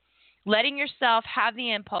forward. Letting yourself have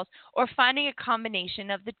the impulse, or finding a combination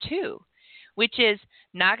of the two, which is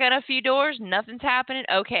knock on a few doors, nothing's happening.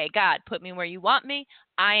 Okay, God, put me where you want me.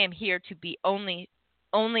 I am here to be only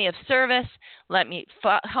of service.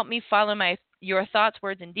 Help me follow your thoughts,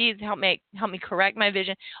 words, and deeds. Help me correct my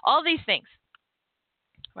vision. All these things,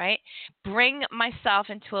 right? Bring myself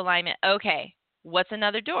into alignment. Okay, what's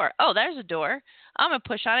another door? Oh, there's a door. I'm gonna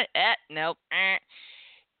push on it. Nope.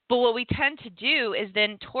 But what we tend to do is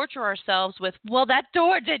then torture ourselves with, well, that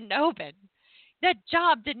door didn't open. That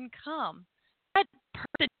job didn't come. That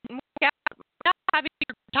person didn't work out. Not having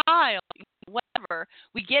your child, whatever.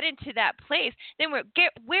 We get into that place. Then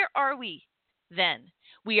where are we then?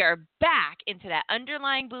 We are back into that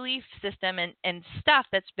underlying belief system and stuff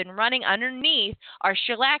that's been running underneath our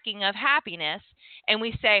shellacking of happiness. And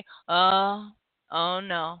we say, oh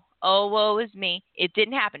no. Oh, woe is me. It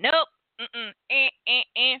didn't happen. Nope.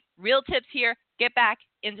 Real tips here. Get back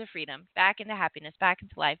into freedom, back into happiness, back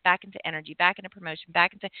into life, back into energy, back into promotion,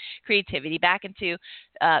 back into creativity, back into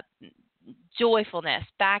joyfulness,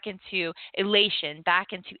 back into elation,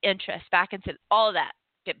 back into interest, back into all of that.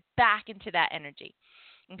 Get back into that energy.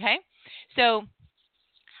 Okay? So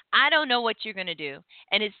I don't know what you're going to do,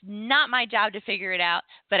 and it's not my job to figure it out,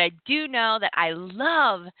 but I do know that I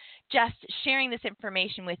love just sharing this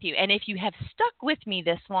information with you. And if you have stuck with me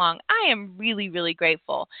this long, I am really, really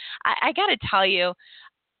grateful. I got to tell you,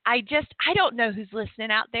 I don't know who's listening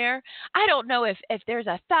out there. I don't know if there's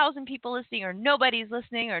 1,000 people listening or nobody's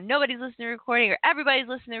listening to the recording or everybody's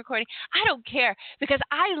listening to the recording. I don't care because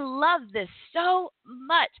I love this so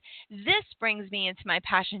much. This brings me into my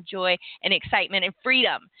passion, joy, and excitement and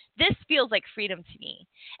freedom. This feels like freedom to me.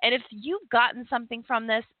 And if you've gotten something from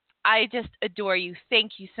this, I just adore you.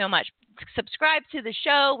 Thank you so much. Subscribe to the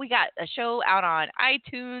show. We got a show out on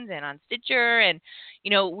iTunes and on Stitcher, and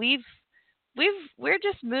we're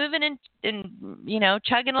just moving and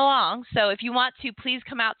chugging along. So if you want to, please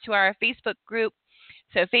come out to our Facebook group.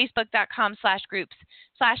 So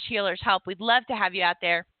facebook.com/groups/healers help. We'd love to have you out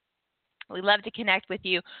there. We'd love to connect with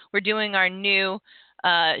you. We're doing our new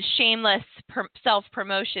shameless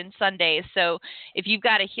self-promotion Sundays. So if you've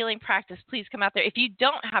got a healing practice, please come out there. If you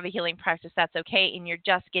don't have a healing practice, that's okay, and you're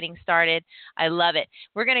just getting started. I love it.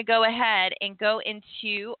 We're going to go ahead and go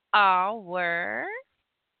into our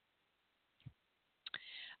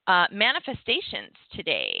manifestations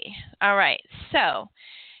today. All right. So,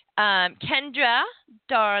 Kendra,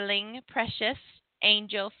 darling, precious,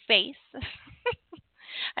 angel face.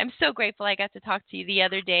 I'm so grateful I got to talk to you the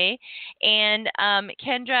other day. And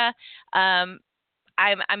Kendra, I'm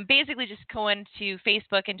basically just going to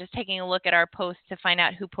Facebook and just taking a look at our posts to find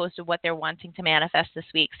out who posted what they're wanting to manifest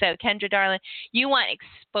this week. So, Kendra, darling, you want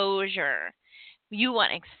exposure. You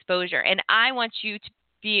want exposure. And I want you to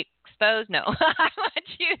be exposed. No,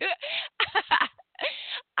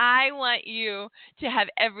 I want you to have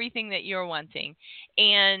everything that you're wanting,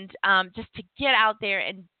 and just to get out there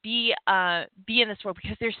and be in this world,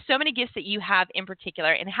 because there's so many gifts that you have in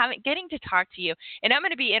particular, and getting to talk to you. And I'm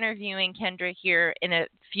going to be interviewing Kendra here in a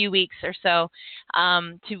few weeks or so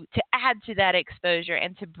to add to that exposure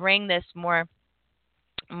and to bring this more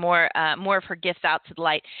of her gifts out to the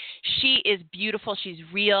light. She is beautiful. She's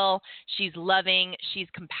real. She's loving. She's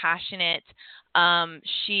compassionate.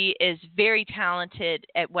 She is very talented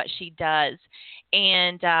at what she does,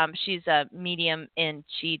 and she's a medium, and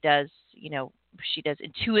she does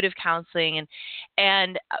intuitive counseling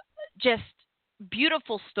and just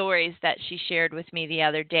beautiful stories that she shared with me the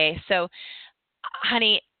other day. So,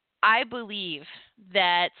 honey, I believe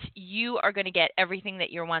that you are going to get everything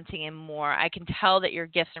that you're wanting and more. I can tell that your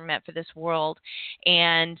gifts are meant for this world,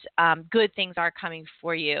 and good things are coming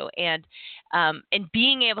for you. And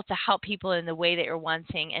being able to help people in the way that you're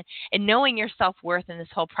wanting, and knowing your self-worth in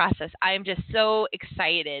this whole process. I am just so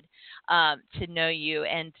excited to know you,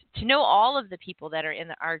 and to know all of the people that are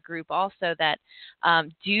in our group also that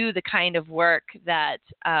do the kind of work that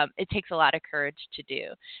it takes a lot of courage to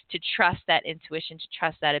do, to trust that intuition, to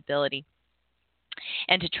trust that ability,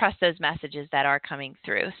 and to trust those messages that are coming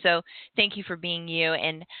through. So thank you for being you,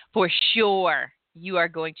 and for sure you are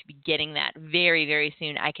going to be getting that very, very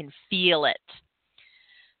soon. I can feel it.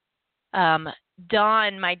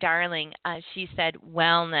 Dawn, my darling, she said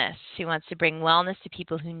wellness. She wants to bring wellness to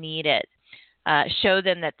people who need it. Show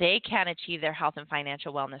them that they can achieve their health and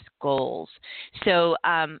financial wellness goals. So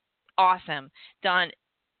awesome. Dawn,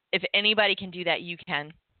 if anybody can do that, you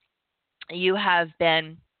can. You have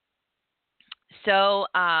been so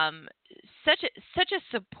such a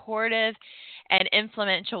supportive and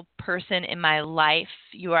influential person in my life.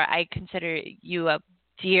 I consider you a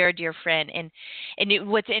dear, dear friend. And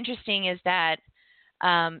what's interesting is that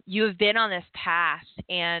you have been on this path,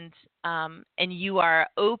 and you are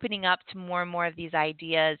opening up to more and more of these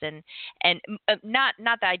ideas, and not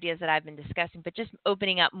the ideas that I've been discussing, but just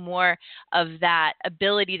opening up more of that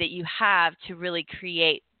ability that you have to really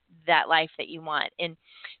create that life that you want. And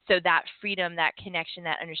so that freedom, that connection,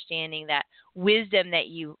 that understanding, that wisdom that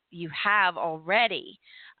you have already,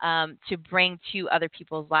 to bring to other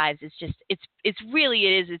people's lives is just, it's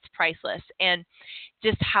priceless. And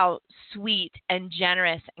just how sweet and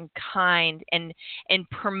generous and kind and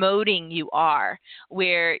promoting you are,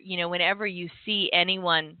 where, whenever you see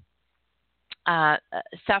anyone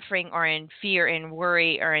suffering or in fear and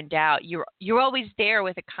worry or in doubt, you're always there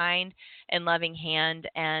with a kind and loving hand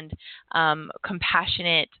and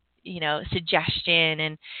compassionate, suggestion.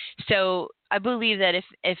 And so I believe that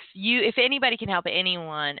if anybody can help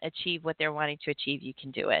anyone achieve what they're wanting to achieve, you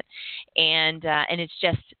can do it. And it's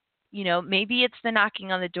just, maybe it's the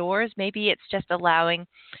knocking on the doors, maybe it's just allowing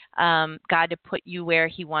God to put you where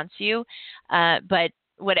He wants you, but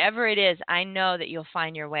whatever it is, I know that you'll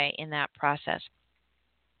find your way in that process.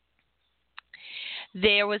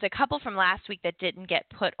 There was a couple from last week that didn't get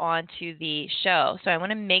put onto the show, so I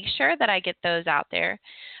want to make sure that I get those out there.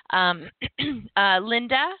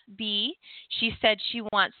 Linda B., she said she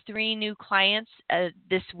wants 3 new clients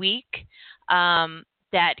this week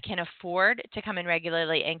that can afford to come in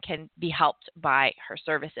regularly and can be helped by her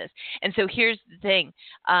services. And so here's the thing.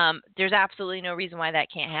 There's absolutely no reason why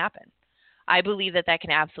that can't happen. I believe that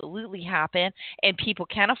can absolutely happen, and people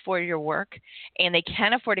can afford your work, and they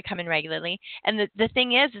can afford to come in regularly. And the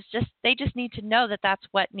thing is they just need to know that that's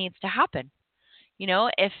what needs to happen.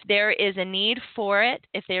 If there is a need for it,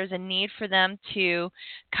 if there's a need for them to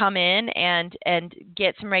come in and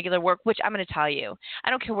get some regular work, which I'm going to tell you, I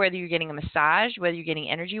don't care whether you're getting a massage, whether you're getting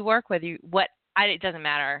energy work, it doesn't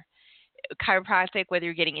matter. Chiropractic, whether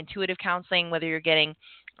you're getting intuitive counseling, whether you're getting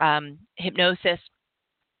hypnosis.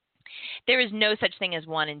 There is no such thing as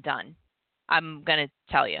one and done. I'm going to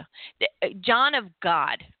tell you. John of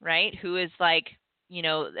God, right, who is like,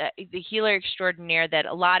 the healer extraordinaire that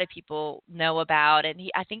a lot of people know about. And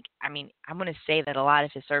I'm going to say that a lot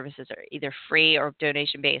of his services are either free or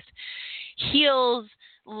donation-based. Heals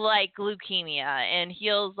like leukemia and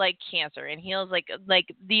heals like cancer and heals like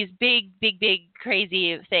these big,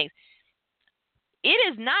 crazy things.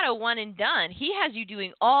 It is not a one and done. He has you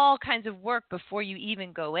doing all kinds of work before you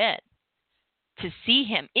even go in to see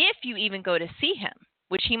him, if you even go to see him,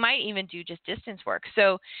 which he might even do just distance work.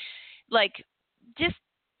 So, it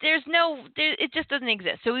just doesn't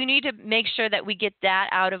exist. So we need to make sure that we get that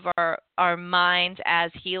out of our minds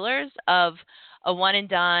as healers of a one and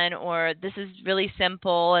done, or this is really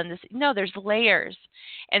simple, and there's layers.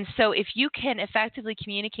 And so if you can effectively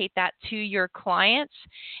communicate that to your clients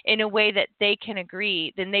in a way that they can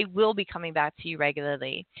agree, then they will be coming back to you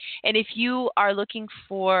regularly. And if you are looking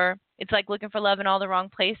for, it's like looking for love in all the wrong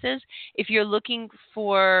places. If you're looking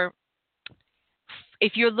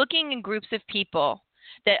in groups of people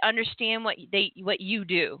that understand what you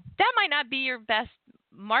do, that might not be your best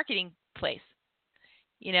marketing place.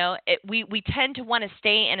 We tend to want to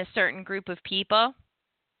stay in a certain group of people.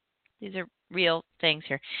 These are real things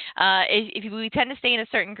here. If we tend to stay in a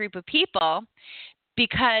certain group of people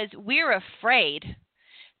because we're afraid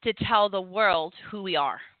to tell the world who we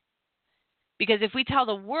are. Because if we tell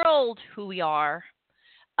the world who we are,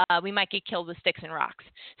 we might get killed with sticks and rocks.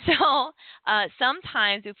 So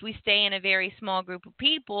sometimes if we stay in a very small group of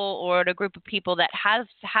people, or a group of people that has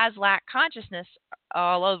lack consciousness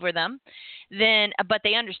all over them, but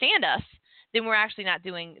they understand us, then we're actually not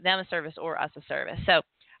doing them a service or us a service. So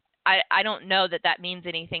I don't know that means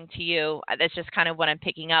anything to you. That's just kind of what I'm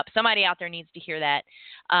picking up. Somebody out there needs to hear that.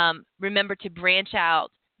 Remember to branch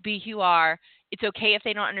out, be who you are. It's okay if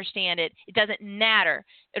they don't understand it. It doesn't matter.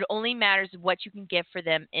 It only matters what you can give for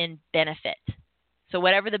them in benefit. So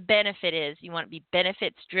whatever the benefit is, you want to be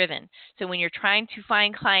benefits driven. So when you're trying to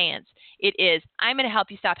find clients, it is, I'm going to help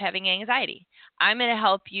you stop having anxiety. I'm going to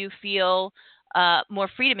help you feel more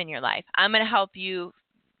freedom in your life. I'm going to help you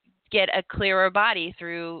get a clearer body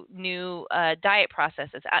through new diet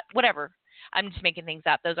processes, whatever. I'm just making things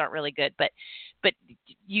up. Those aren't really good, but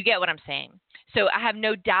you get what I'm saying. So I have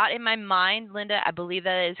no doubt in my mind, Linda, I believe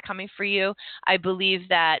that it is coming for you. I believe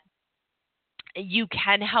that you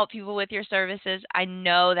can help people with your services. I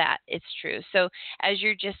know that it's true. So as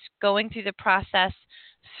you're just going through the process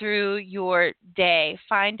through your day,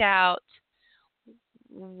 find out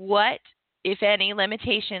what, if any,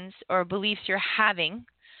 limitations or beliefs you're having,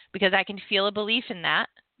 because I can feel a belief in that,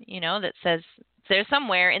 that says there's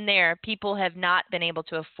somewhere in there people have not been able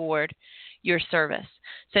to afford your service.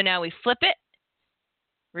 So now we flip it,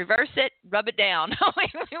 reverse it, rub it down. we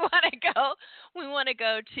want to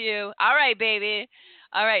go to, all right, baby.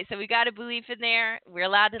 All right, so we got a belief in there. We're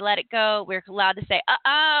allowed to let it go. We're allowed to say,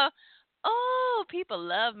 oh, people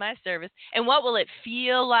love my service. And what will it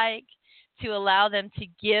feel like to allow them to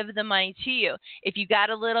give the money to you? If you got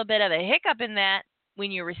a little bit of a hiccup in that,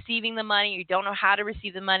 when you're receiving the money, you don't know how to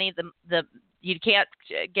receive the money, the you can't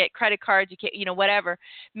get credit cards, you can't, whatever.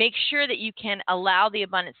 Make sure that you can allow the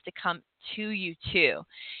abundance to come to you too.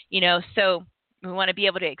 So we want to be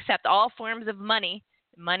able to accept all forms of money.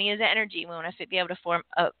 Money is energy. We want to be able to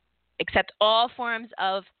accept all forms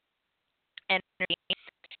of energy,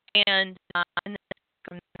 and then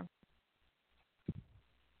from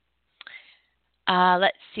there.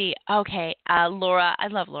 Let's see. Okay, Laura. I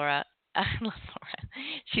love Laura. I love Laura.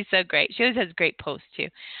 She's so great. She always has great posts too.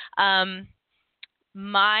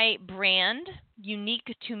 My brand,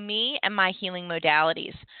 unique to me and my healing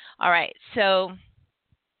modalities. All right, so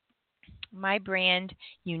my brand,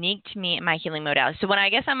 unique to me and my healing modalities. So what I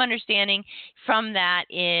guess I'm understanding from that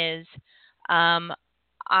is,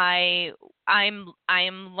 I am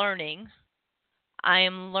learning. I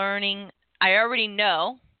am learning. I already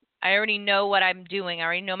know what I'm doing. I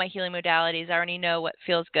already know my healing modalities. I already know what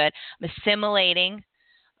feels good. I'm assimilating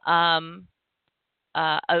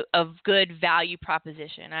a good value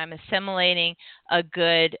proposition. I'm assimilating a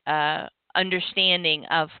good understanding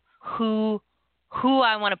of who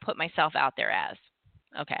I want to put myself out there as.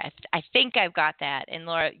 Okay, I think I've got that. And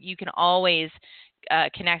Laura, you can always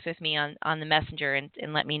connect with me on the messenger and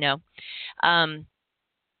let me know. And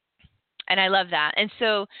I love that. And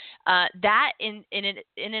so that in and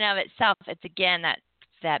of itself, it's again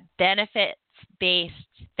that benefits based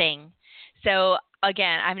thing. So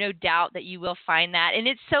again, I have no doubt that you will find that. And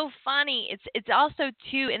it's so funny. It's also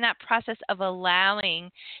too in that process of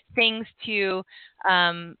allowing things to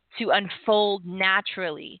unfold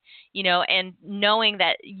naturally, and knowing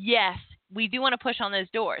that yes, we do want to push on those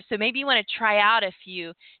doors. So maybe you want to try out a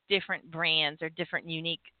few different brands or different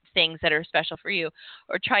unique things that are special for you,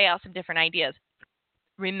 or try out some different ideas.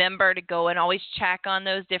 Remember to go and always check on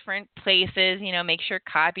those different places, make sure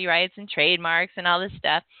copyrights and trademarks and all this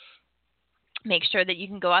stuff. Make sure that you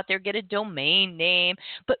can go out there, get a domain name.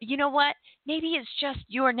 But you know what? Maybe it's just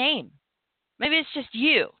your name. Maybe it's just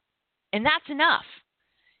you. And that's enough.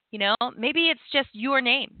 Maybe it's just your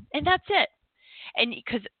name and that's it. And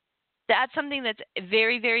because that's something that's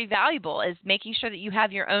very, very valuable, is making sure that you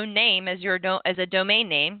have your own name as as a domain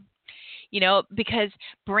name, because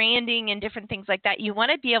branding and different things like that, you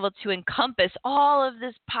want to be able to encompass all of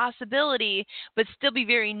this possibility, but still be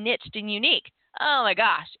very niched and unique. Oh my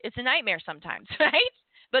gosh, it's a nightmare sometimes, right?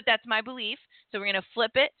 But that's my belief. So we're going to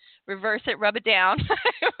flip it, reverse it, rub it down.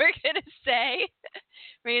 We're going to say,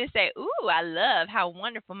 ooh, I love how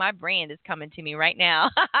wonderful my brand is coming to me right now.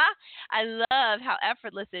 I love how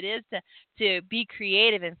effortless it is to be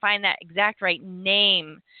creative and find that exact right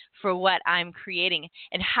name for what I'm creating,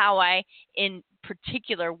 and how I, in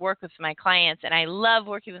particular, work with my clients. And I love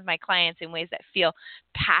working with my clients in ways that feel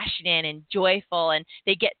passionate and joyful, and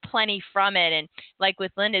they get plenty from it. And like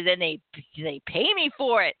with Linda, then they pay me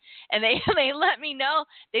for it, and they let me know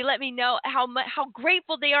how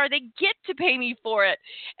grateful they are. They get to pay me for it,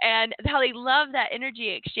 and how they love that energy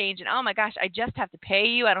exchange. And oh my gosh, I just have to pay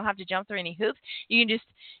you. I don't have to jump through any hoops. You can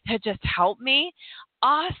just help me.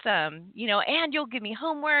 Awesome. And you'll give me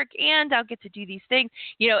homework, and I'll get to do these things.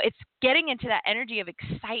 It's getting into that energy of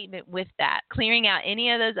excitement with that, clearing out any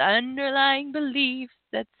of those underlying beliefs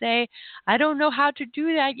that say, I don't know how to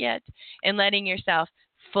do that yet, and letting yourself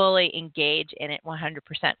fully engage in it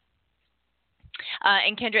 100%.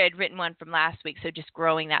 And Kendra had written one from last week, so just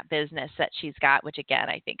growing that business that she's got, which again,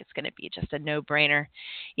 I think it's going to be just a no-brainer,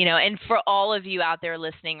 and for all of you out there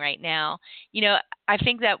listening right now, I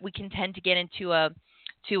think that we can tend to get into an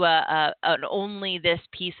only this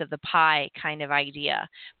piece of the pie kind of idea,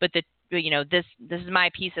 but this is my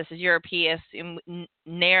piece, this is your piece,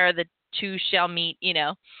 ne'er the two shall meet,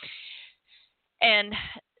 and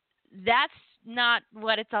that's not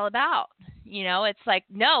what it's all about. It's like,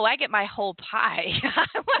 no, I get my whole pie. I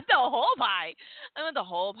want the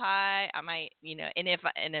whole pie. I might, and if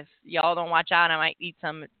y'all don't watch out, I might eat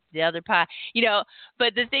some of the other pie,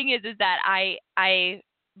 but the thing is that I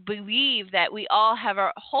believe that we all have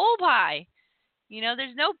our whole pie.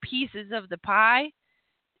 There's no pieces of the pie.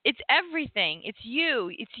 It's everything. It's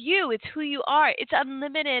you. It's who you are. It's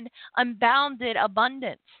unlimited, unbounded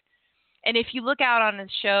abundance. And if you look out on the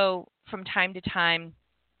show from time to time,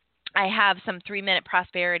 I have some 3-minute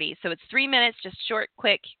prosperity. So it's 3 minutes, just short,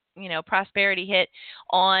 quick, prosperity hit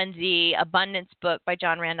on the Abundance book by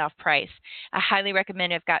John Randolph Price. I highly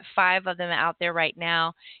recommend it. I've got 5 of them out there right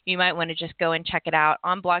now. You might want to just go and check it out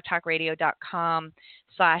on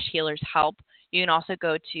blogtalkradio.com/healershelp. You can also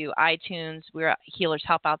go to iTunes. We're at Healers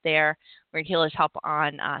Help out there. We're at Healers Help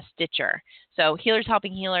on Stitcher. So Healers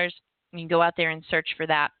Helping Healers, you can go out there and search for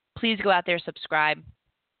that. Please go out there, subscribe.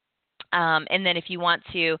 And then if you want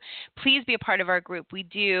to, please be a part of our group. We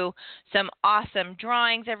do some awesome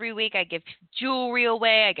drawings every week. I give jewelry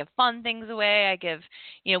away. I give fun things away. I give,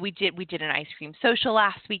 we did an ice cream social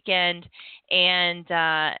last weekend and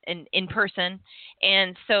in person.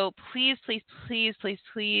 And so please feel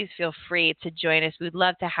free to join us. We'd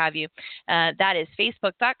love to have you. That is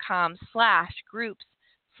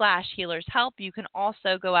facebook.com/groups/Healers Help. You can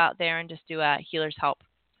also go out there and just do a Healers Helping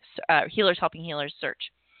Healers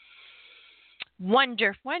search.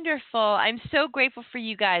 Wonderful. I'm so grateful for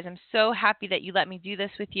you guys. I'm so happy that you let me do this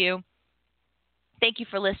with you. Thank you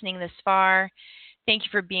for listening this far. Thank you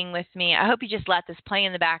for being with me. I hope you just let this play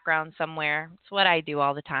in the background somewhere. It's what I do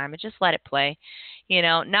all the time. I just let it play.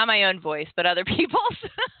 Not my own voice, but other people's.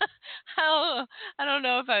 I don't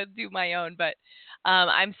know if I would do my own, but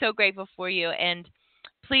I'm so grateful for you. And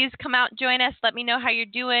please come out and join us. Let me know how you're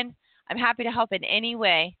doing. I'm happy to help in any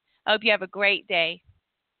way. I hope you have a great day.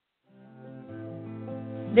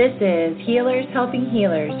 This is Healers Helping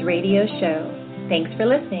Healers radio show. Thanks for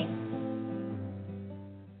listening.